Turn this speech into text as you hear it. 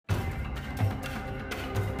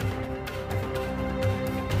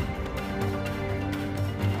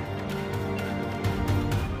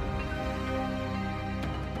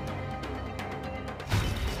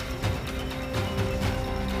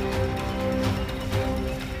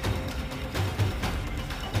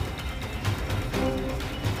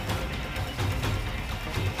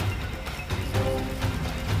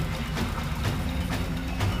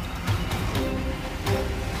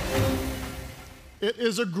It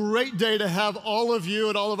is a great day to have all of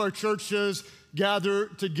you at all of our churches gather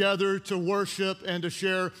together to worship and to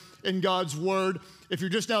share in God's Word. If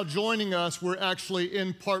you're just now joining us, we're actually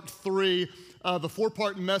in part 3 of a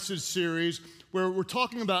 4-part message series where we're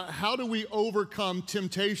talking about how do we overcome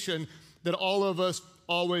temptation that all of us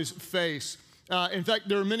always face. In fact,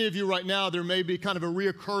 there are many of you right now, there may be kind of a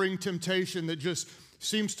reoccurring temptation that just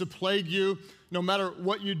seems to plague you. No matter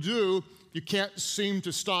what you do, you can't seem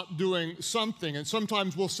to stop doing something. And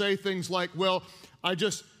sometimes we'll say things like, well, I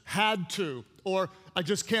just had to, or I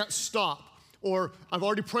just can't stop, or I've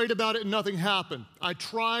already prayed about it and nothing happened. I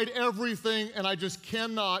tried everything and I just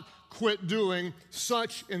cannot quit doing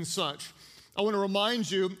such and such. I want to remind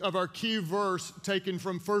you of our key verse taken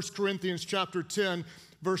from 1 Corinthians chapter 10,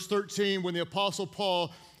 verse 13, when the Apostle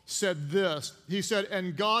Paul said this. He said,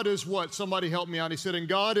 and God is what? Somebody help me out. He said, and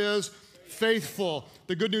God is faithful.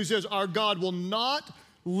 The good news is our God will not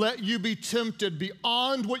let you be tempted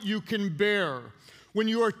beyond what you can bear. When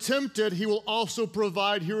you are tempted, He will also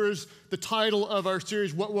provide. Here is the title of our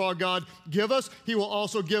series, What Will Our God Give Us? He will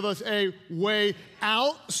also give us a way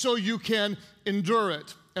out so you can endure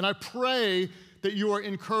it. And I pray that you are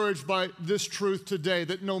encouraged by this truth today,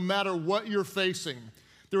 that no matter what you're facing,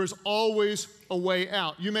 there is always a way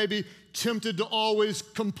out. You may be tempted to always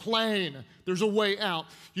complain. There's a way out.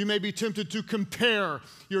 You may be tempted to compare.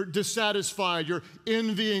 You're dissatisfied. You're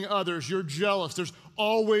envying others. You're jealous. There's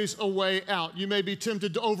always a way out. You may be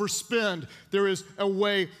tempted to overspend. There is a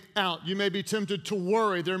way out. You may be tempted to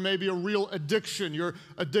worry. There may be a real addiction. You're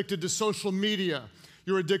addicted to social media.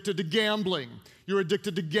 You're addicted to gambling. You're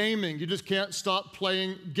addicted to gaming. You just can't stop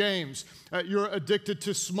playing games. You're addicted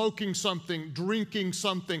to smoking something, drinking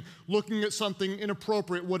something, looking at something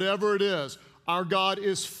inappropriate, whatever it is. Our God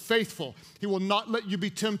is faithful. He will not let you be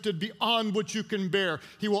tempted beyond what you can bear.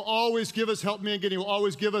 He will always give us, help me again, He will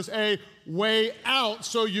always give us a way out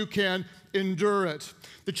so you can endure it.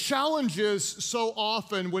 The challenge is so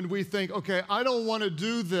often when we think, okay, I don't want to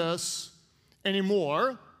do this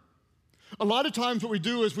anymore. A lot of times what we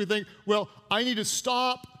do is we think, well, I need to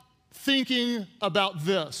stop thinking about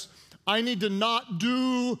this. I need to not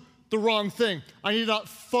do the wrong thing. I need to not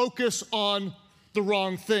focus on the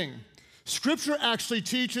wrong thing. Scripture actually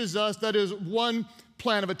teaches us that is one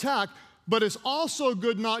plan of attack, but it's also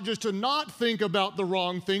good not just to not think about the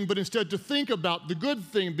wrong thing, but instead to think about the good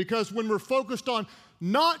thing, because when we're focused on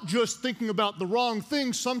not just thinking about the wrong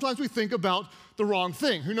thing, sometimes we think about the wrong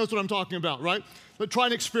thing. Who knows what I'm talking about, right? But try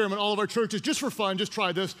an experiment, all of our churches, just for fun, just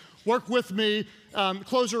try this. Work with me.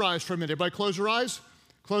 Close your eyes for a minute. Everybody close your eyes?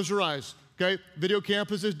 Close your eyes, okay? Video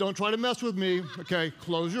campuses, don't try to mess with me, okay?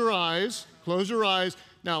 Close your eyes. Close your eyes.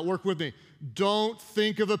 Now, work with me. Don't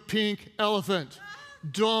think of a pink elephant.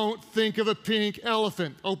 Don't think of a pink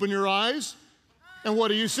elephant. Open your eyes, and what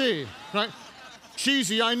do you see, right?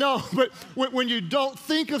 Cheesy, I know, but when you don't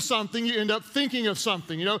think of something, you end up thinking of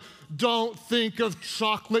something, you know? Don't think of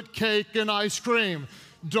chocolate cake and ice cream.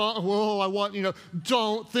 Don't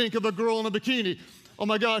think of a girl in a bikini. Oh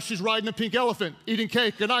my gosh, she's riding a pink elephant, eating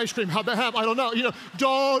cake and ice cream. How'd that happen? I don't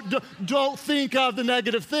know. Don't think of the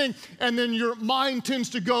negative thing, and then your mind tends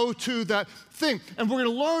to go to that thing. And we're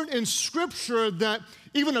going to learn in Scripture that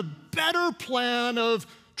even a better plan of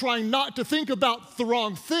trying not to think about the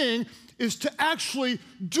wrong thing is to actually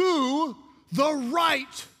do the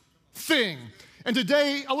right thing. And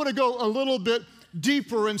today, I want to go a little bit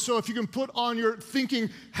deeper, and so if you can put on your thinking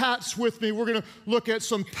hats with me, we're going to look at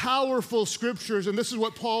some powerful scriptures, and this is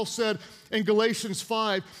what Paul said in Galatians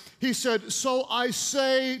 5. He said, so I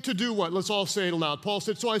say to do what? Let's all say it aloud. Paul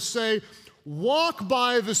said, so I say, walk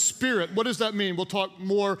by the Spirit. What does that mean? We'll talk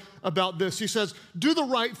more about this. He says, do the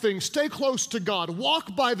right thing, stay close to God,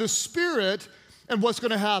 walk by the Spirit, and what's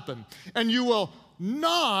going to happen? And you will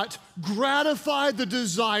not gratify the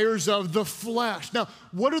desires of the flesh. Now,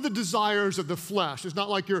 what are the desires of the flesh? It's not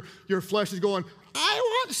like your flesh is going, I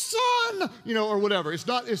want sun, or whatever. It's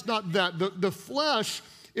not that. The flesh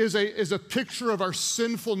is a picture of our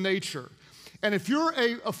sinful nature. And if you're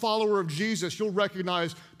a follower of Jesus, you'll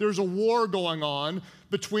recognize there's a war going on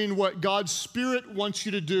between what God's Spirit wants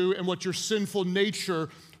you to do and what your sinful nature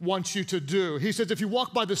wants you to do. He says, if you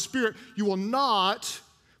walk by the Spirit, you will not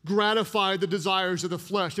gratify the desires of the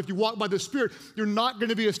flesh. If you walk by the Spirit, you're not going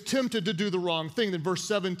to be as tempted to do the wrong thing. Then verse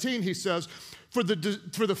 17, he says, for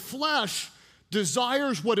the flesh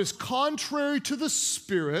desires what is contrary to the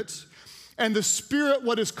Spirit, and the Spirit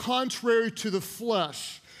what is contrary to the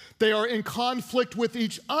flesh. They are in conflict with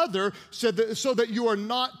each other so that you are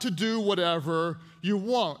not to do whatever you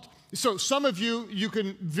want. So some of you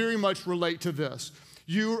can very much relate to this.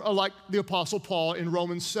 You are like the Apostle Paul in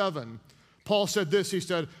Romans 7. Paul said this, he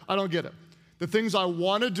said, I don't get it. The things I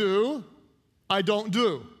want to do, I don't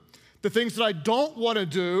do. The things that I don't want to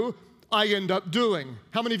do, I end up doing.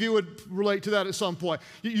 How many of you would relate to that at some point?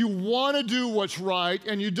 You want to do what's right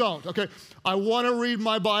and you don't. Okay, I want to read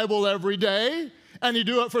my Bible every day, and you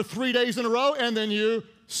do it for 3 days in a row, and then you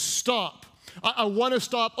stop. I want to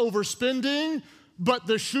stop overspending, but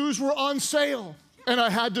the shoes were on sale, and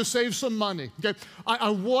I had to save some money. Okay,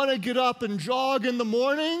 I want to get up and jog in the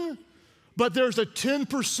morning, but there's a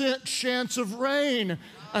 10% chance of rain,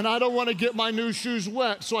 and I don't want to get my new shoes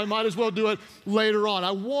wet, so I might as well do it later on.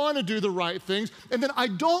 I want to do the right things, and then I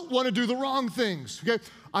don't want to do the wrong things. Okay,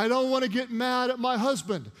 I don't want to get mad at my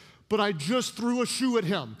husband, but I just threw a shoe at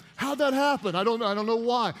him. How'd that happen? I don't know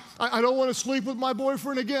why. I don't want to sleep with my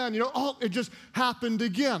boyfriend again. It just happened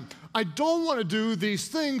again. I don't want to do these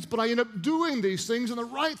things, but I end up doing these things, and the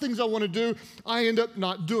right things I want to do, I end up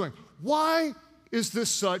not doing. Why is this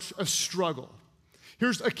such a struggle?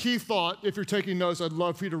 Here's a key thought. If you're taking notes, I'd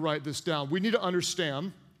love for you to write this down. We need to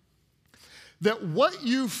understand that what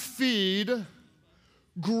you feed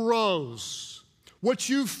grows. What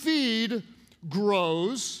you feed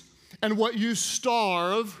grows, and what you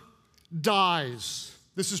starve dies.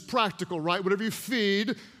 This is practical, right? Whatever you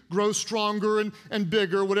feed grows stronger and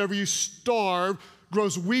bigger. Whatever you starve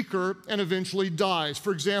grows weaker and eventually dies.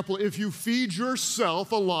 For example, if you feed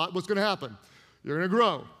yourself a lot, what's going to happen? You're going to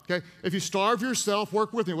grow, okay? If you starve yourself,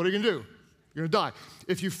 work with me, what are you going to do? You're going to die.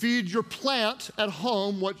 If you feed your plant at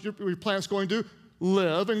home, what your plant's going to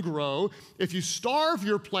live and grow. If you starve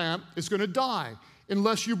your plant, it's going to die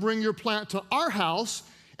unless you bring your plant to our house,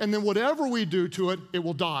 and then whatever we do to it, it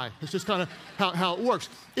will die. It's just kind of how it works.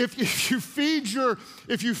 If you feed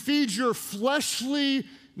your fleshly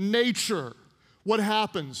nature, what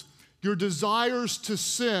happens? Your desires to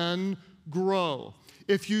sin grow.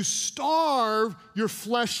 If you starve your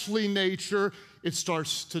fleshly nature, it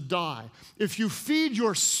starts to die. If you feed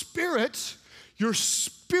your spirit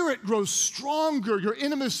grows stronger. Your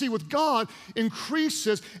intimacy with God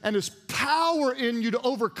increases, and His power in you to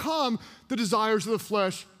overcome the desires of the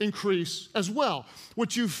flesh increase as well.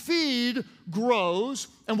 What you feed grows,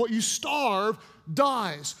 and what you starve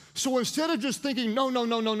dies. So instead of just thinking, no,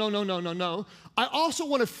 I also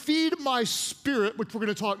want to feed my spirit, which we're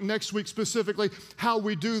going to talk next week specifically how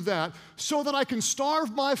we do that, so that I can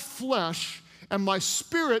starve my flesh and my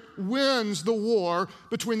spirit wins the war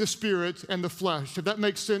between the spirit and the flesh. If that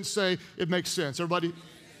makes sense, say it makes sense. Everybody,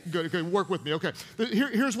 good, okay, work with me. Okay,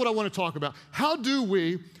 here's what I want to talk about. How do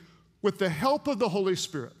we, with the help of the Holy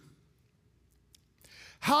Spirit,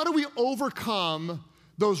 how do we overcome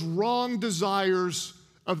those wrong desires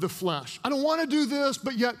of the flesh? I don't want to do this,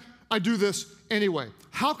 but yet I do this anyway.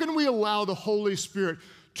 How can we allow the Holy Spirit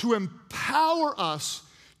to empower us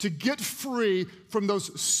to get free from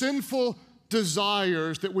those sinful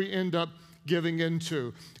desires that we end up giving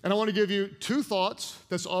into? And I want to give you 2 thoughts.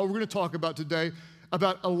 That's all we're going to talk about today,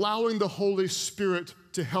 about allowing the Holy Spirit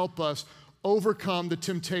to help us overcome the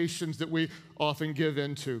temptations that we often give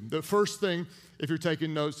into. The first thing, if you're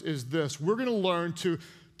taking notes, is this. We're going to learn to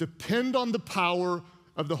depend on the power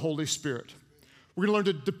of the Holy Spirit. We're going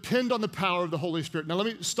to learn to depend on the power of the Holy Spirit. Now, let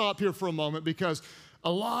me stop here for a moment, because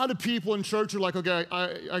a lot of people in church are like, okay,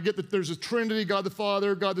 I get that there's a Trinity, God the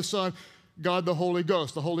Father, God the Son, God the Holy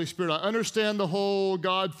Ghost, the Holy Spirit. I understand the whole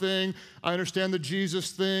God thing. I understand the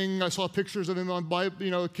Jesus thing. I saw pictures of Him on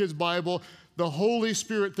Bible, a kid's Bible. The Holy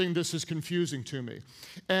Spirit thing, this is confusing to me.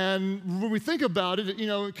 And when we think about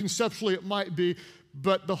it, conceptually it might be,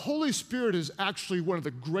 but the Holy Spirit is actually one of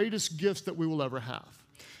the greatest gifts that we will ever have.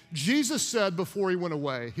 Jesus said before He went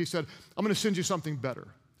away, He said, I'm going to send you something better.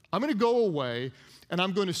 I'm going to go away, and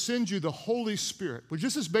I'm going to send you the Holy Spirit, which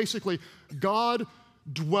this is basically God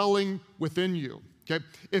dwelling within you, okay?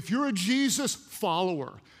 If you're a Jesus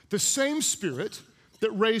follower, the same Spirit that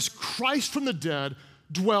raised Christ from the dead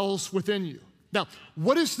dwells within you. Now,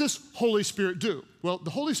 what does this Holy Spirit do? Well, the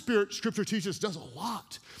Holy Spirit, Scripture teaches, does a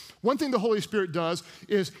lot. One thing the Holy Spirit does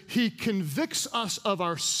is He convicts us of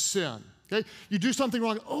our sin. Okay? You do something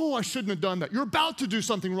wrong, oh, I shouldn't have done that. You're about to do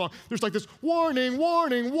something wrong. There's like this warning,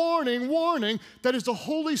 warning, warning, warning. That is the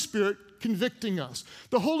Holy Spirit convicting us.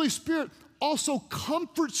 The Holy Spirit also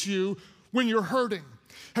comforts you when you're hurting.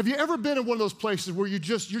 Have you ever been in one of those places where you're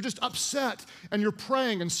just upset and you're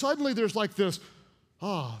praying, and suddenly there's like this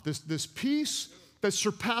peace that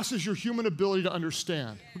surpasses your human ability to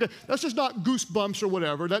understand? Okay? That's just not goosebumps or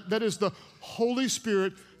whatever. That is the Holy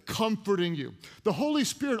Spirit comforting you. The Holy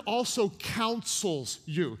Spirit also counsels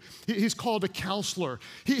you. He's called a counselor.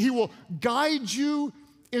 He will guide you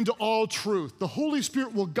into all truth. The Holy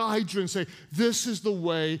Spirit will guide you and say, this is the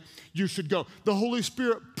way you should go. The Holy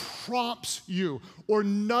Spirit prompts you or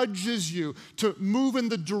nudges you to move in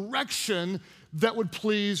the direction that would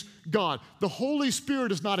please God. The Holy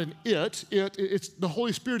Spirit is not an it's the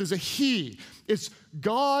Holy Spirit is a he. It's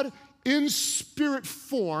God in spirit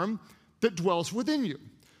form that dwells within you.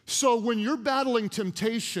 So when you're battling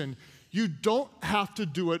temptation, you don't have to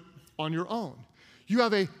do it on your own. You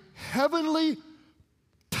have a heavenly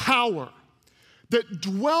power that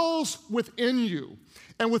dwells within you.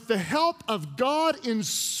 And with the help of God in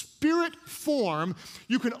spirit form,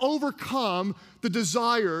 you can overcome the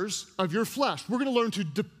desires of your flesh. We're going to learn to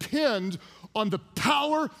depend on the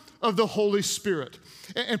power of the Holy Spirit.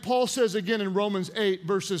 And Paul says again in Romans 8,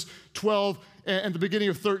 verses 12 and the beginning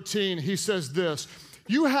of 13, he says this,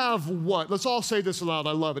 you have what? Let's all say this aloud.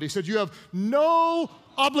 I love it. He said, you have no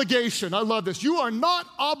obligation. I love this. You are not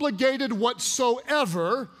obligated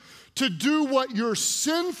whatsoever to do what your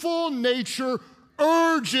sinful nature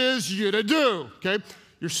urges you to do, okay?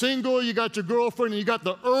 You're single, you got your girlfriend, and you got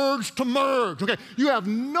the urge to merge, okay? You have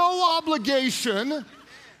no obligation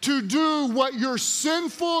to do what your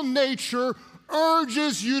sinful nature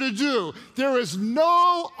urges you to do. There is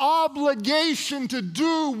no obligation to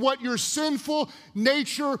do what your sinful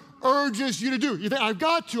nature urges you to do. You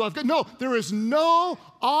think, no, there is no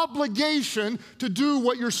obligation to do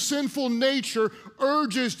what your sinful nature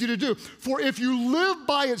urges you to do. For if you live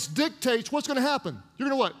by its dictates, what's going to happen? You're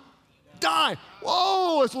going to what? Die.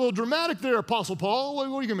 Whoa, it's a little dramatic there, Apostle Paul. What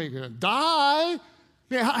are you going to make? Die?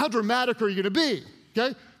 How dramatic are you going to be? Okay?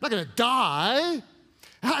 I'm not going to die.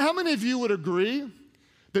 How many of you would agree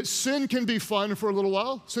that sin can be fun for a little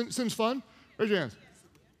while? Sin's fun? Raise your hands.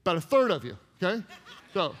 About a third of you, okay?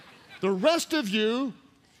 So the rest of you,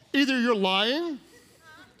 either you're lying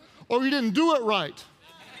or you didn't do it right.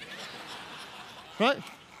 Right?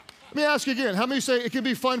 Let me ask you again. How many say it can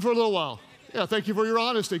be fun for a little while? Yeah, thank you for your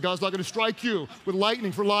honesty. God's not going to strike you with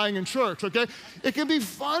lightning for lying in church, okay? It can be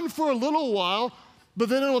fun for a little while, but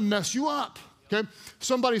then it'll mess you up. Okay?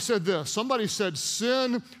 Somebody said this. Somebody said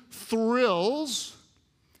sin thrills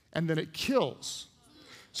and then it kills.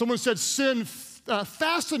 Someone said sin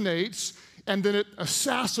fascinates and then it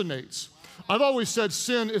assassinates. I've always said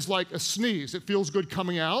sin is like a sneeze. It feels good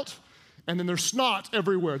coming out and then there's snot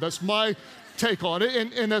everywhere. That's my take on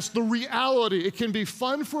it, and that's the reality. It can be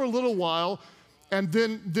fun for a little while, and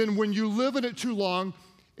then when you live in it too long,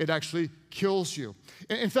 it actually kills you.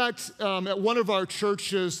 In fact, at one of our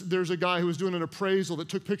churches, there's a guy who was doing an appraisal that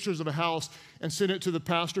took pictures of a house and sent it to the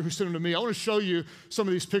pastor who sent them to me. I want to show you some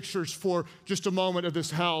of these pictures for just a moment of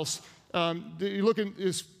this house. You look in,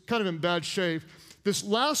 it's kind of in bad shape. This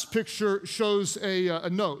last picture shows a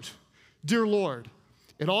note. Dear Lord,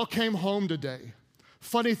 it all came home today.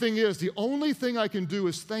 Funny thing is, the only thing I can do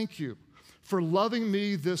is thank you for loving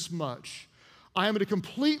me this much. I am at a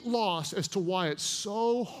complete loss as to why it's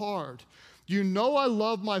so hard. You know I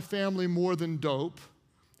love my family more than dope.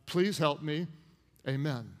 Please help me.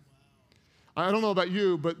 Amen. I don't know about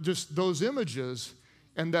you, but just those images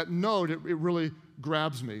and that note, it really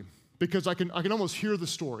grabs me because I can almost hear the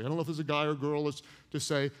story. I don't know if there's a guy or girl, let's just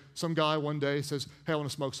say some guy one day says, hey, I want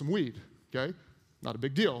to smoke some weed, okay? Not a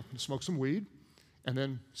big deal. Smoke some weed. And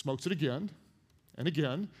then smokes it again and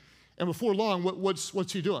again. And before long,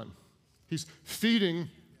 what's he doing? He's feeding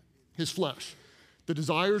his flesh. The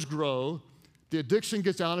desires grow. The addiction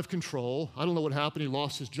gets out of control. I don't know what happened. He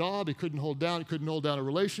lost his job. He couldn't hold down a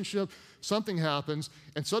relationship. Something happens.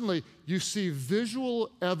 And suddenly you see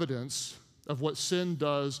visual evidence of what sin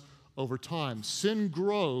does over time. Sin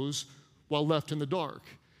grows while left in the dark.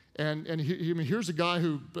 And here's a guy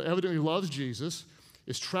who evidently loves Jesus,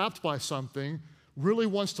 is trapped by something, really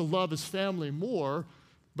wants to love his family more,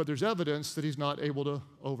 but there's evidence that he's not able to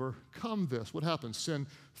overcome this. What happens? Sin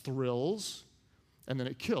thrills, and then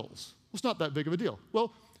it kills. Well, it's not that big of a deal.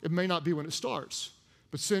 Well, it may not be when it starts,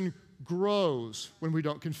 but sin grows when we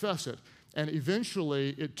don't confess it. And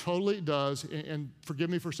eventually, it totally does, and forgive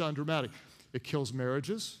me for sounding dramatic, it kills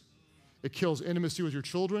marriages, it kills intimacy with your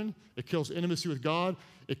children, it kills intimacy with God,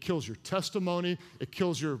 it kills your testimony, it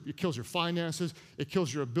kills your finances, it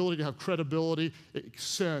kills your ability to have credibility.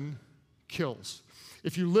 Sin kills.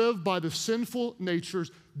 If you live by the sinful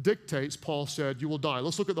nature's dictates, Paul said, you will die.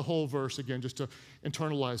 Let's look at the whole verse again just to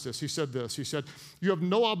internalize this. He said this, he said, you have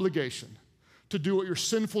no obligation to do what your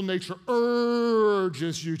sinful nature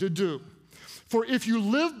urges you to do. For if you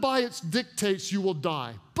live by its dictates, you will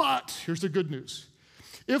die. But, here's the good news.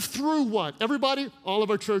 If through what? Everybody, all of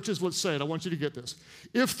our churches, let's say it. I want you to get this.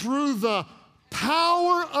 If through the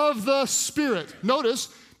power of the Spirit, notice,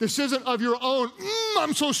 this isn't of your own,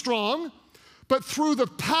 I'm so strong, but through the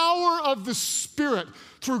power of the Spirit,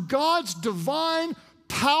 through God's divine,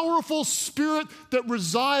 powerful Spirit that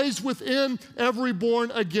resides within every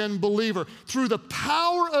born-again believer. Through the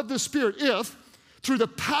power of the Spirit, if through the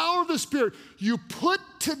power of the Spirit you put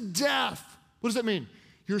to death, what does that mean?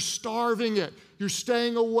 You're starving it. You're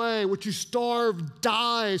staying away. What you starve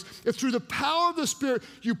dies. If through the power of the Spirit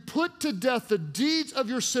you put to death the deeds of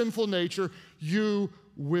your sinful nature, you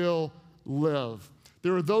will live.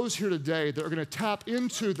 There are those here today that are going to tap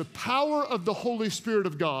into the power of the Holy Spirit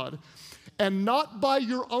of God, and not by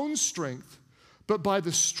your own strength, but by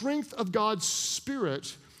the strength of God's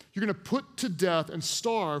Spirit, you're going to put to death and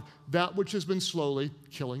starve that which has been slowly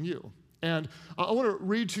killing you. And I want to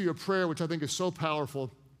read to you a prayer which I think is so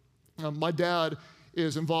powerful. My dad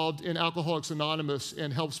is involved in Alcoholics Anonymous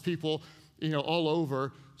and helps people, all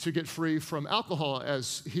over to get free from alcohol,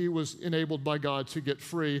 as he was enabled by God to get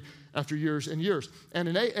free after years and years. And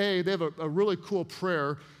in AA, they have a really cool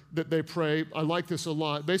prayer that they pray. I like this a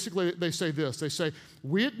lot. Basically, they say this. They say,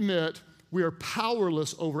 we admit we are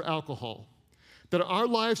powerless over alcohol, that our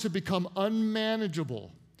lives have become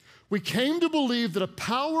unmanageable. We came to believe that a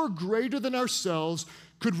power greater than ourselves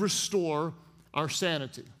could restore our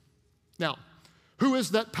sanity. Now, who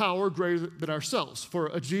is that power greater than ourselves? For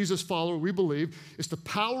a Jesus follower, we believe it's the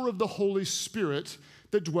power of the Holy Spirit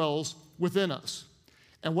that dwells within us.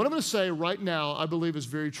 And what I'm going to say right now, I believe is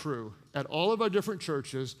very true. At all of our different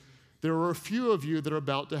churches, there are a few of you that are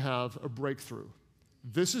about to have a breakthrough.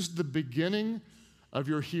 This is the beginning of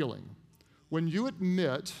your healing. When you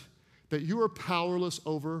admit that you are powerless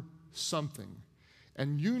over something,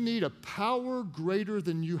 and you need a power greater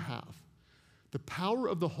than you have, the power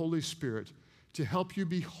of the Holy Spirit to help you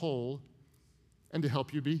be whole and to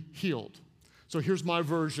help you be healed. So here's my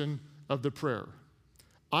version of the prayer.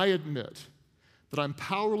 I admit that I'm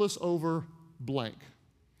powerless over blank.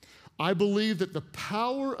 I believe that the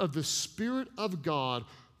power of the Spirit of God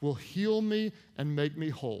will heal me and make me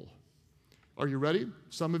whole. Are you ready?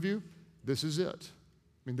 Some of you, this is it.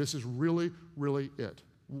 This is really, really it.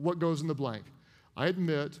 What goes in the blank? I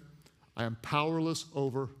admit I am powerless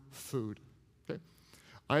over food. Okay?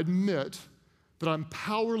 I admit that I'm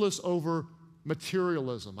powerless over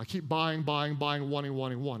materialism. I keep buying,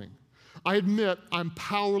 wanting. I admit I'm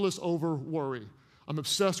powerless over worry. I'm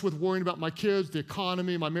obsessed with worrying about my kids, the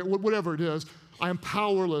economy, my marriage, whatever it is. I am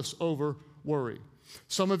powerless over worry.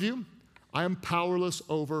 Some of you, I am powerless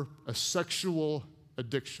over a sexual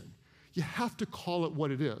addiction. You have to call it what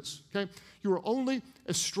it is, okay? You are only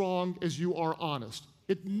as strong as you are honest.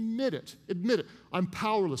 Admit it. I'm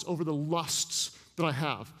powerless over the lusts that I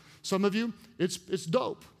have. Some of you, it's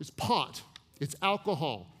dope, it's pot, it's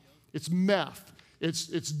alcohol, it's meth, it's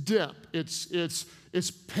dip,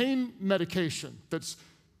 it's pain medication that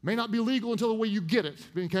may not be legal until the way you get it,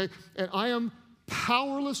 okay? And I am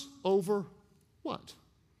powerless over what?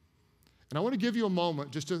 And I want to give you a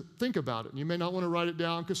moment just to think about it. And you may not want to write it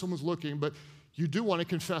down because someone's looking, but you do want to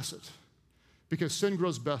confess it, because sin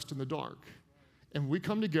grows best in the dark. And we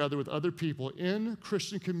come together with other people in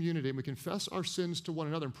Christian community and we confess our sins to one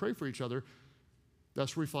another and pray for each other.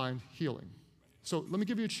 That's where we find healing. So let me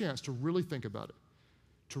give you a chance to really think about it,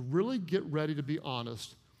 to really get ready to be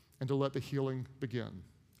honest and to let the healing begin.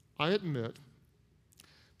 I admit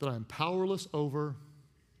that I am powerless over,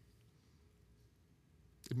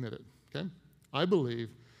 admit it, okay? I believe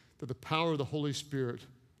that the power of the Holy Spirit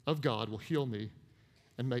of God will heal me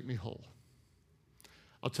and make me whole.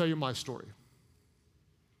 I'll tell you my story.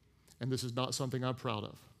 And this is not something I'm proud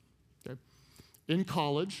of, okay? In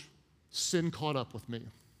college, sin caught up with me,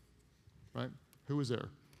 right? Who was there?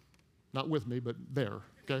 Not with me, but there,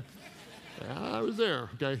 okay? I was there,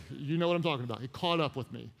 okay? You know what I'm talking about. It caught up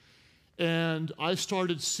with me. And I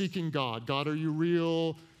started seeking God. God, are you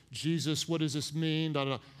real? Jesus, what does this mean? Da, da,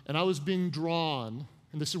 da. And I was being drawn,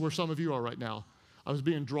 and this is where some of you are right now. I was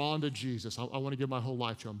being drawn to Jesus. I want to give my whole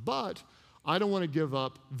life to him. But I don't want to give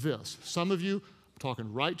up this. Some of you,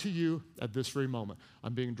 talking right to you at this very moment.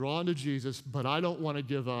 I'm being drawn to Jesus, but I don't want to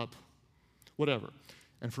give up whatever.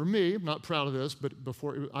 And for me, I'm not proud of this, but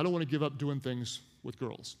I don't want to give up doing things with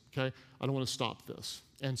girls, okay? I don't want to stop this.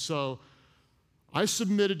 And so I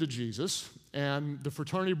submitted to Jesus, and the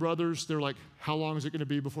fraternity brothers, they're like, how long is it going to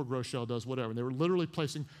be before Groeschel does whatever? And they were literally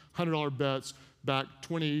placing $100 bets back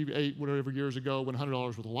 28, whatever years ago, when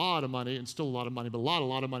 $100 was a lot of money, and still a lot of money, but a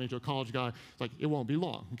lot of money to a college guy. It's like, it won't be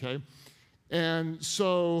long, okay? And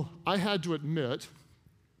so I had to admit,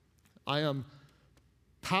 I am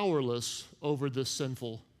powerless over this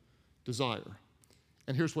sinful desire.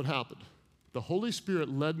 And here's what happened. The Holy Spirit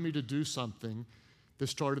led me to do something that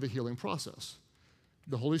started the healing process.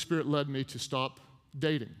 The Holy Spirit led me to stop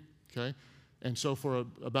dating, okay? And so for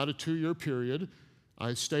about a 2-year period,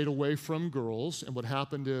 I stayed away from girls. And what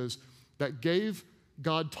happened is that gave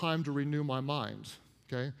God time to renew my mind,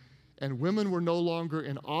 okay? And women were no longer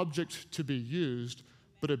an object to be used,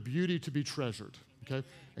 but a beauty to be treasured, okay?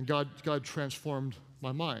 And God transformed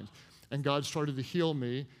my mind. And God started to heal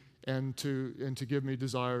me and to give me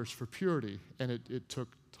desires for purity. And it took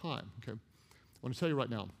time, okay? I want to tell you right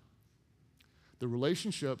now, the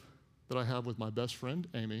relationship that I have with my best friend,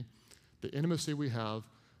 Amy, the intimacy we have,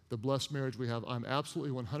 the blessed marriage we have, I'm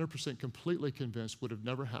absolutely 100% completely convinced would have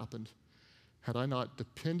never happened had I not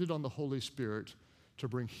depended on the Holy Spirit to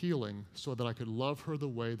bring healing so that I could love her the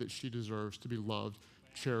way that she deserves to be loved,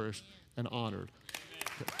 cherished, and honored.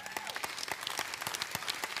 Okay.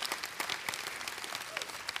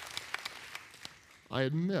 I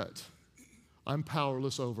admit I'm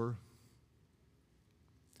powerless over,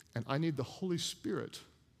 and I need the Holy Spirit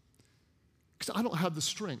because I don't have the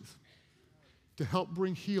strength to help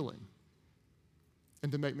bring healing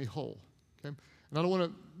and to make me whole, okay? And I don't want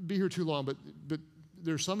to be here too long, but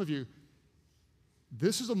there's some of you,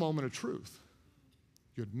 this is a moment of truth.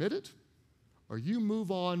 You admit it, or you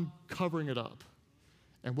move on covering it up,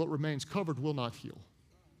 and what remains covered will not heal.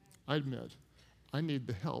 I admit, I need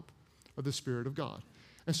the help of the Spirit of God.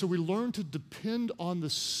 And so we learn to depend on the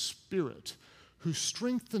Spirit who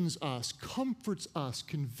strengthens us, comforts us,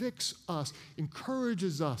 convicts us,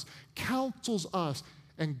 encourages us, counsels us,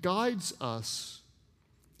 and guides us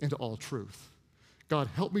into all truth. God,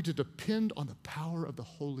 help me to depend on the power of the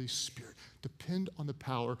Holy Spirit. Depend on the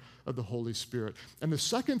power of the Holy Spirit. And the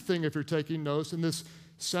second thing, if you're taking notes, and this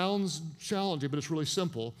sounds challenging, but it's really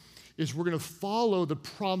simple, is we're going to follow the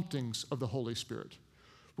promptings of the Holy Spirit.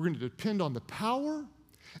 We're going to depend on the power,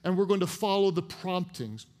 and we're going to follow the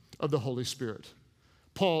promptings of the Holy Spirit.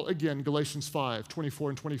 Paul, again, Galatians 5, 24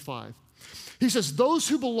 and 25. He says, those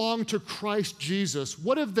who belong to Christ Jesus,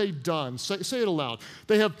 what have they done? Say it aloud.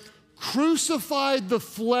 They have crucified the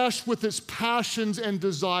flesh with its passions and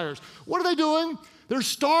desires. What are they doing? They're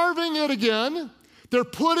starving it again. They're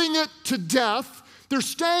putting it to death. They're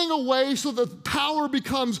staying away so the power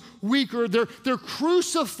becomes weaker. They're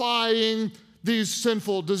crucifying these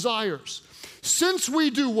sinful desires. Since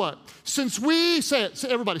we do what? Since we, say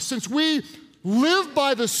everybody, since we live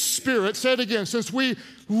by the Spirit, say it again, since we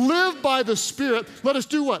live by the Spirit, let us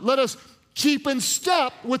do what? Let us keep in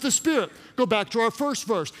step with the Spirit. Go back to our first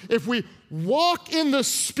verse. If we walk in the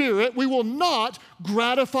Spirit, we will not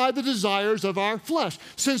gratify the desires of our flesh.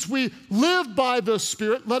 Since we live by the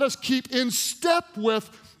Spirit, let us keep in step with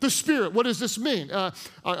the Spirit. What does this mean?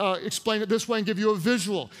 I'll explain it this way and give you a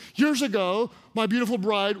visual. Years ago, my beautiful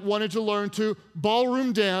bride wanted to learn to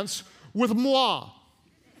ballroom dance with moi.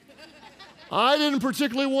 I didn't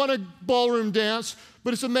particularly want a ballroom dance,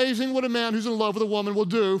 but it's amazing what a man who's in love with a woman will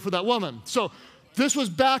do for that woman. So this was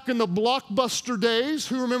back in the Blockbuster days.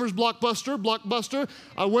 Who remembers Blockbuster? Blockbuster.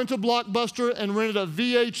 I went to Blockbuster and rented a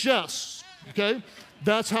VHS, okay?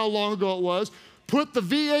 That's how long ago it was. Put the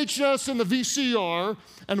VHS in the VCR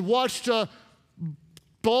and watched a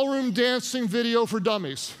ballroom dancing video for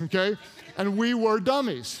dummies, okay? And we were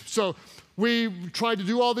dummies. So we tried to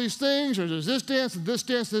do all these things. There's this dance and this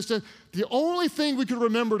dance and this dance. The only thing we could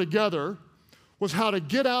remember together was how to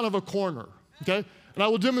get out of a corner, okay? And I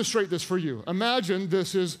will demonstrate this for you. Imagine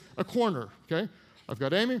this is a corner, okay? I've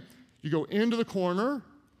got Amy. You go into the corner,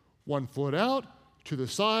 1 foot out, to the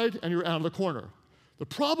side, and you're out of the corner. The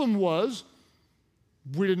problem was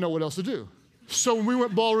we didn't know what else to do. So when we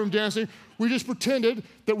went ballroom dancing, we just pretended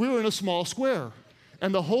that we were in a small square.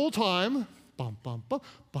 And the whole time, bum, bum, bum,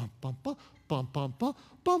 bum, bum, bum, bum, bum, bum,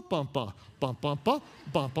 bum, bum, bum, bum, bum, bum,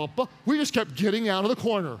 bum, bum, bum. We just kept getting out of the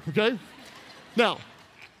corner, okay? Now,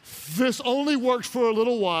 this only worked for a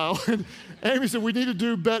little while. And Amy said, we need to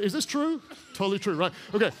do better. Is this true? Totally true, right?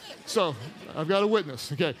 Okay, so I've got a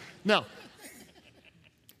witness, okay? Now,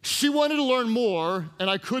 she wanted to learn more, and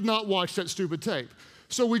I could not watch that stupid tape.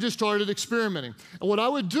 So we just started experimenting. And what I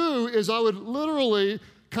would do is I would literally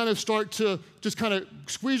kind of start to just kind of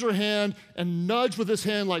squeeze her hand and nudge with this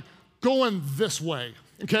hand like, going this way,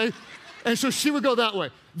 okay? And so she would go that way.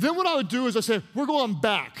 Then what I would do is I said, we're going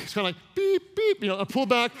back. It's kind of like beep, beep, I pull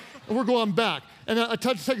back and we're going back. And then I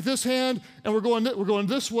take this hand and we're going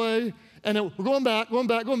this way, and then we're going back.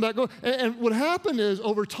 And what happened is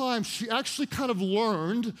over time, she actually kind of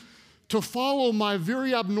learned to follow my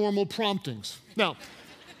very abnormal promptings. Now,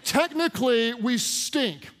 technically, we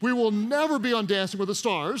stink. We will never be on Dancing with the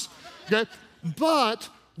Stars, okay? But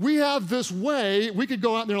we have this way, we could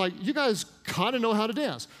go out there like, you guys kind of know how to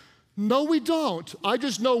dance. No, we don't. I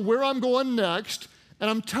just know where I'm going next, and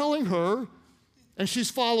I'm telling her, and she's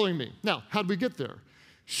following me. Now, how did we get there?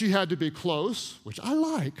 she had to be close, which I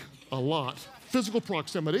like a lot, physical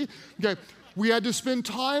proximity. Okay, we had to spend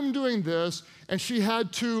time doing this, and she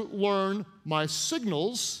had to learn my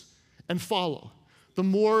signals and follow. The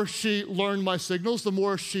more she learned my signals, the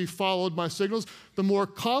more she followed my signals, the more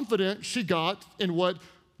confident she got in what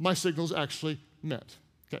my signals actually meant.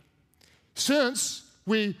 Okay. Since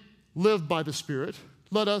we live by the Spirit,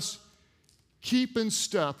 let us keep in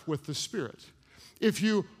step with the Spirit. If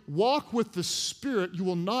you walk with the Spirit, you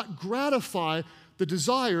will not gratify the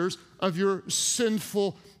desires of your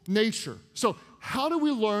sinful nature. So, how do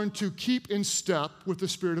we learn to keep in step with the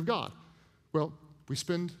Spirit of God? Well, we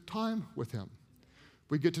spend time with Him.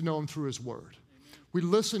 We get to know Him through His Word. We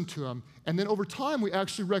listen to Him, and then over time, we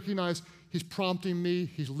actually recognize He's prompting me,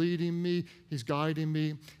 He's leading me, He's guiding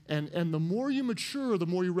me, and the more you mature, the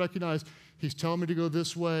more you recognize He's telling me to go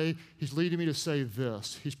this way, He's leading me to say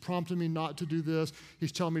this, He's prompting me not to do this,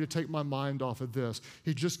 He's telling me to take my mind off of this,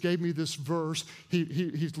 He just gave me this verse,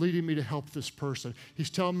 He's leading me to help this person, He's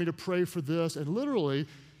telling me to pray for this, and literally,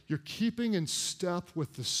 you're keeping in step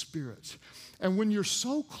with the Spirit. And when you're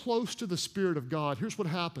so close to the Spirit of God, here's what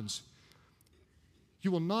happens.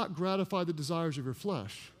 You will not gratify the desires of your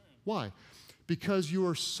flesh. Why? Because you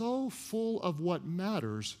are so full of what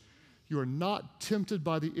matters, you are not tempted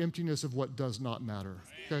by the emptiness of what does not matter.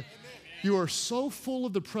 Okay? You are so full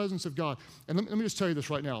of the presence of God. And let me just tell you this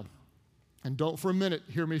right now. And don't for a minute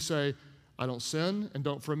hear me say, I don't sin. And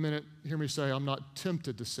don't for a minute hear me say, I'm not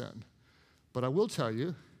tempted to sin. But I will tell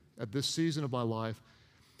you, at this season of my life,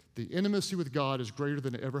 the intimacy with God is greater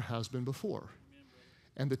than it ever has been before.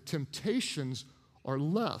 And the temptations are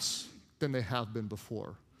less than they have been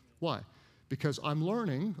before. Why? Because I'm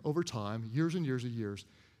learning over time, years and years and years,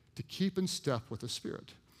 to keep in step with the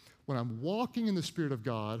Spirit. When I'm walking in the Spirit of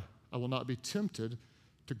God, I will not be tempted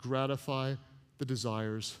to gratify the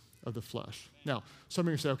desires of the flesh. Now, some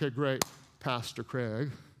of you say, okay, great, Pastor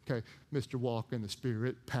Craig. Okay, Mr. Walk in the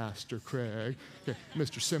Spirit, Pastor Craig. Okay,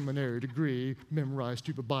 Mr. Seminary degree, memorize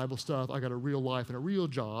stupid Bible stuff. I got a real life and a real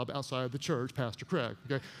job outside of the church, Pastor Craig.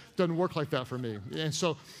 Okay, doesn't work like that for me. And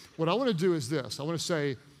so, what I want to do is this. I want to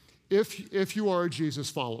say, if you are a Jesus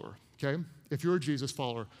follower, okay, if you're a Jesus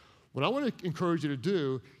follower, what I want to encourage you to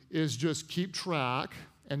do is just keep track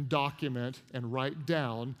and document and write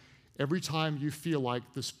down every time you feel like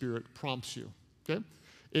the Spirit prompts you. Okay.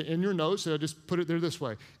 In your notes, I just put it there this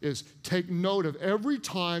way, is take note of every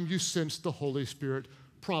time you sense the Holy Spirit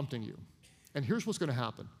prompting you. And here's what's going to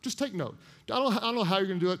happen. Just take note. I don't know how you're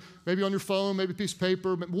going to do it. Maybe on your phone, maybe a piece of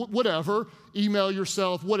paper, whatever. Email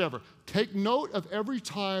yourself, whatever. Take note of every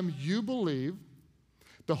time you believe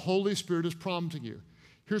the Holy Spirit is prompting you.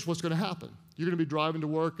 Here's what's going to happen. You're going to be driving to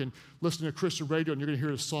work and listening to Christian radio, and you're going to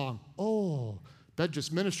hear a song. Oh, that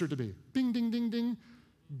just ministered to me. Bing, ding, ding, ding.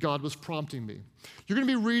 God was prompting me. You're going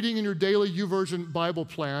to be reading in your daily YouVersion Bible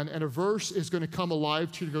plan, and a verse is going to come alive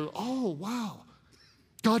to you and go, oh, wow,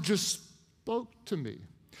 God just spoke to me.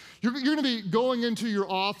 You're going to be going into your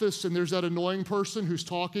office, and there's that annoying person who's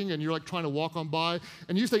talking, and you're like trying to walk on by,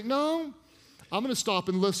 and you think, no, I'm going to stop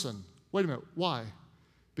and listen. Wait a minute, why?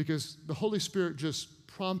 Because the Holy Spirit just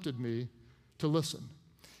prompted me to listen.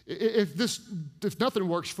 If nothing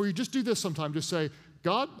works for you, just do this sometime. Just say,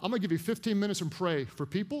 God, I'm going to give you 15 minutes and pray for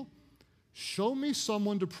people. Show me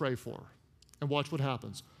someone to pray for, and watch what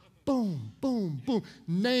happens. Boom, boom, boom.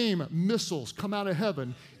 Name missiles come out of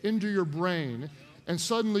heaven into your brain, and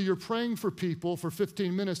suddenly you're praying for people for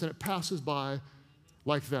 15 minutes, and it passes by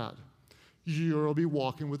like that. You'll be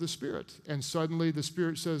walking with the Spirit, and suddenly the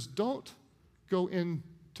Spirit says, don't go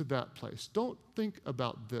into that place. Don't think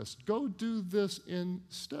about this. Go do this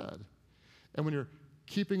instead. And when you're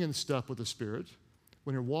keeping in step with the Spirit,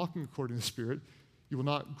 when you're walking according to the Spirit, you will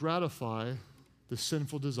not gratify the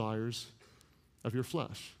sinful desires of your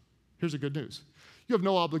flesh. Here's the good news. You have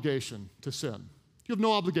no obligation to sin. You have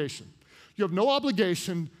no obligation. You have no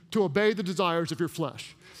obligation to obey the desires of your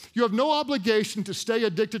flesh. You have no obligation to stay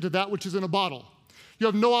addicted to that which is in a bottle. You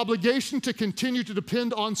have no obligation to continue to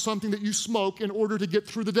depend on something that you smoke in order to get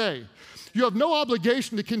through the day. You have no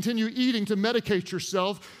obligation to continue eating to medicate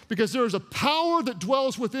yourself, because there is a power that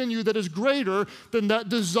dwells within you that is greater than that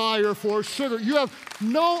desire for sugar. You have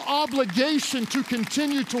no obligation to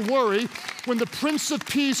continue to worry when the Prince of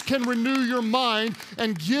Peace can renew your mind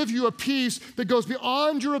and give you a peace that goes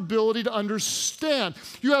beyond your ability to understand.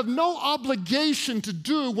 You have no obligation to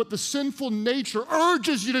do what the sinful nature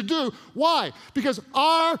urges you to do. Why? Because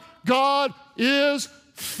our God is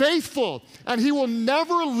faithful, and he will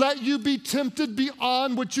never let you be tempted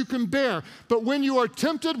beyond what you can bear. But when you are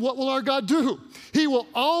tempted, what will our God do? He will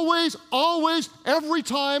always, every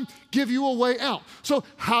time give you a way out. So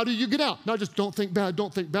how do you get out? Not just don't think bad,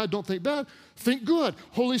 don't think bad, don't think bad. Think good.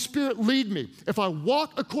 Holy Spirit, lead me. If I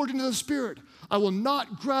walk according to the Spirit, I will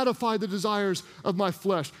not gratify the desires of my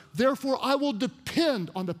flesh. Therefore, I will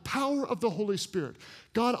depend on the power of the Holy Spirit.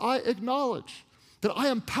 God, I acknowledge that I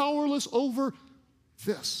am powerless over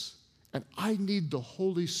this, and I need the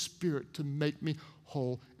Holy Spirit to make me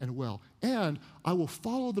whole and well. And I will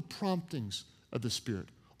follow the promptings of the Spirit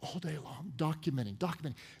all day long, documenting.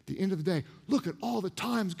 At the end of the day, look at all the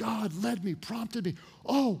times God led me, prompted me.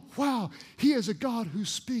 Oh, wow, he is a God who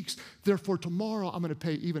speaks. Therefore, tomorrow I'm going to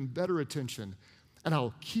pay even better attention, and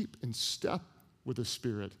I'll keep in step with the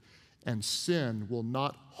Spirit, and sin will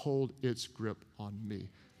not hold its grip on me.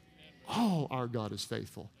 Oh, our God is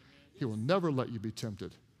faithful. He will never let you be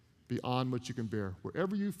tempted beyond what you can bear.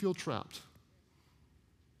 Wherever you feel trapped,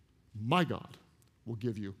 my God will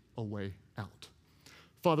give you a way out.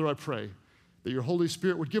 Father, I pray that your Holy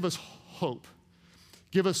Spirit would give us hope,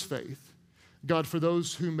 give us faith. God, for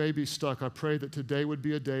those who may be stuck, I pray that today would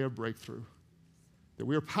be a day of breakthrough, that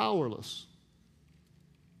we are powerless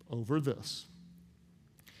over this.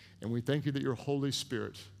 And we thank you that your Holy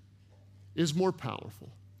Spirit is more powerful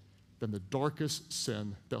than the darkest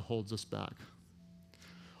sin that holds us back.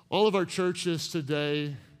 All of our churches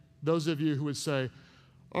today, those of you who would say,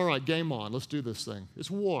 all right, game on, let's do this thing.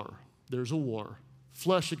 It's war. There's a war.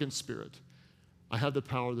 Flesh against spirit. I have the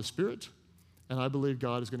power of the Spirit, and I believe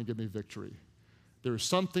God is going to give me victory. There is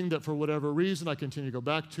something that for whatever reason I continue to go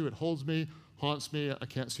back to. It holds me, haunts me. I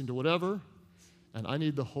can't seem to whatever, and I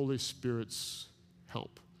need the Holy Spirit's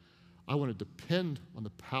help. I want to depend on the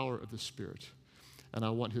power of the Spirit, and I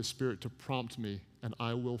want his Spirit to prompt me, and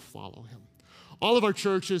I will follow him. All of our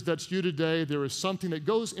churches, that's you today, there is something that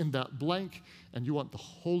goes in that blank, and you want the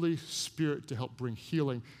Holy Spirit to help bring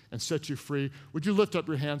healing and set you free. Would you lift up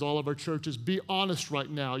your hands, all of our churches? Be honest right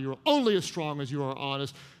now. You're only as strong as you are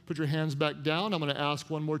honest. Put your hands back down. I'm going to ask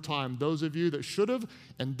one more time. Those of you that should have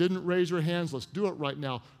and didn't raise your hands, let's do it right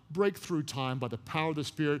now. Breakthrough time by the power of the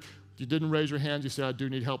Spirit. If you didn't raise your hands, you say, I do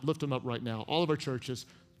need help. Lift them up right now. All of our churches,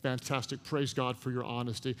 fantastic. Praise God for your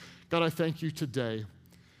honesty. God, I thank you today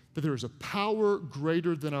that there is a power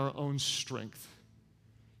greater than our own strength,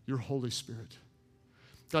 your Holy Spirit.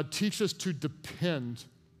 God, teach us to depend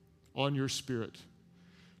on your Spirit,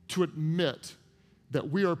 to admit that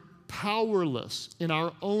we are powerless in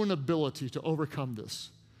our own ability to overcome this.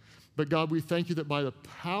 But God, we thank you that by the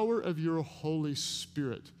power of your Holy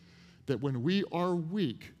Spirit, that when we are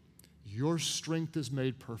weak, your strength is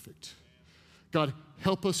made perfect. God,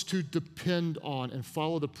 help us to depend on and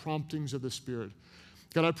follow the promptings of the Spirit.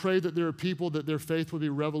 God, I pray that there are people that their faith will be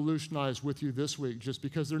revolutionized with you this week just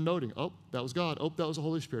because they're noting, oh, that was God. Oh, that was the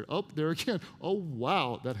Holy Spirit. Oh, there again. Oh,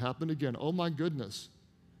 wow, that happened again. Oh, my goodness.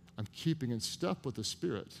 I'm keeping in step with the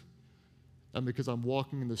Spirit. And because I'm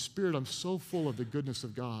walking in the Spirit, I'm so full of the goodness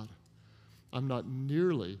of God. I'm not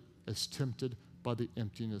nearly as tempted by the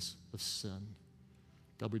emptiness of sin.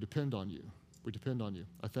 God, we depend on you. We depend on you.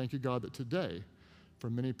 I thank you, God, that today, for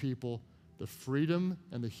many people, the freedom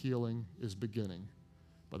and the healing is beginning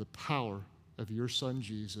by the power of your Son,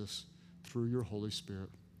 Jesus, through your Holy Spirit.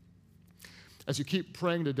 As you keep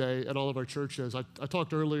praying today at all of our churches, I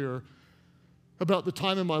talked earlier about the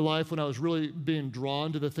time in my life when I was really being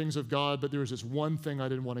drawn to the things of God, but there was this one thing I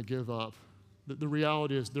didn't want to give up. The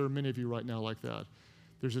reality is there are many of you right now like that.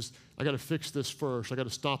 There's this, I got to fix this first. I got to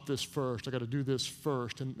stop this first. I got to do this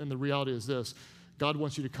first. And the reality is this, God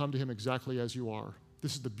wants you to come to him exactly as you are.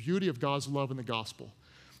 This is the beauty of God's love in the gospel,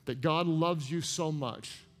 that God loves you so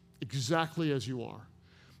much exactly as you are,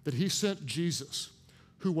 that he sent Jesus,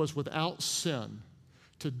 who was without sin,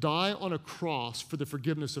 to die on a cross for the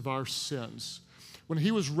forgiveness of our sins. When he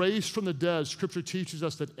was raised from the dead, Scripture teaches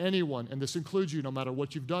us that anyone, and this includes you, no matter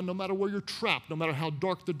what you've done, no matter where you're trapped, no matter how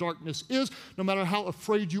dark the darkness is, no matter how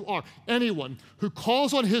afraid you are, anyone who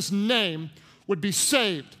calls on his name would be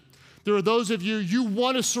saved. There are those of you, you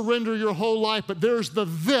want to surrender your whole life, but there's the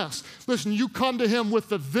this. Listen, you come to him with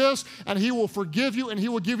the this, and he will forgive you, and he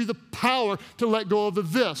will give you the power to let go of the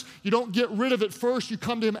this. You don't get rid of it first. You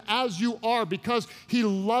come to him as you are because he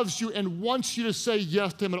loves you and wants you to say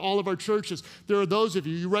yes to him. In all of our churches, there are those of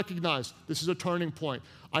you, you recognize this is a turning point.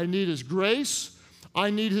 I need his grace. I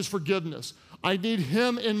need his forgiveness. I need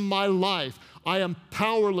him in my life. I am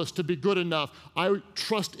powerless to be good enough. I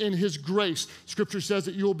trust in his grace. Scripture says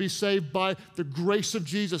that you will be saved by the grace of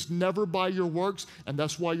Jesus, never by your works, and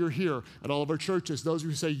that's why you're here at all of our churches. Those of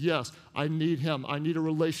you who say, yes, I need him. I need a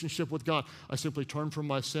relationship with God. I simply turn from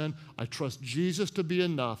my sin. I trust Jesus to be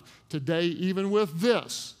enough. Today, even with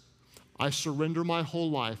this, I surrender my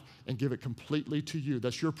whole life and give it completely to you.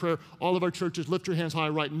 That's your prayer. All of our churches, lift your hands high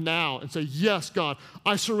right now and say, yes, God,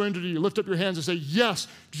 I surrender to you. Lift up your hands and say, yes,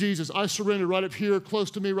 Jesus, I surrender. Right up here,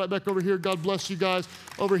 close to me, right back over here. God bless you guys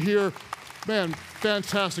over here. Man,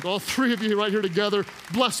 fantastic. All three of you right here together,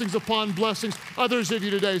 blessings upon blessings. Others of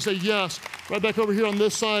you today say yes. Right back over here on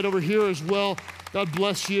this side, over here as well. God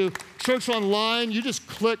bless you. Church online, you just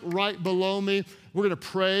click right below me. We're going to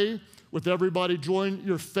pray with everybody. Join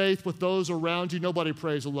your faith with those around you. Nobody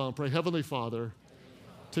prays alone. Pray, Heavenly Father,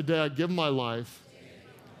 today I give my life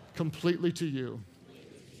completely to you.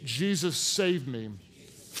 Jesus, save me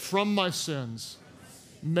from my sins.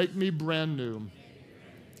 Make me brand new.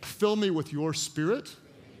 Fill me with your Spirit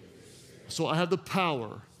so I have the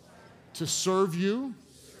power to serve you,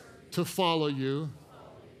 to follow you,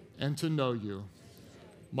 and to know you.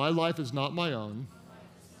 My life is not my own.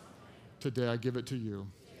 Today I give it to you.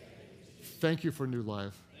 Thank you for new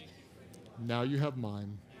life. Now you have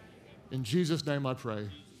mine. In Jesus' name I pray.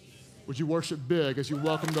 Would you worship big as you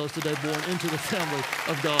welcome those today born into the family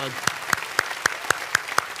of God?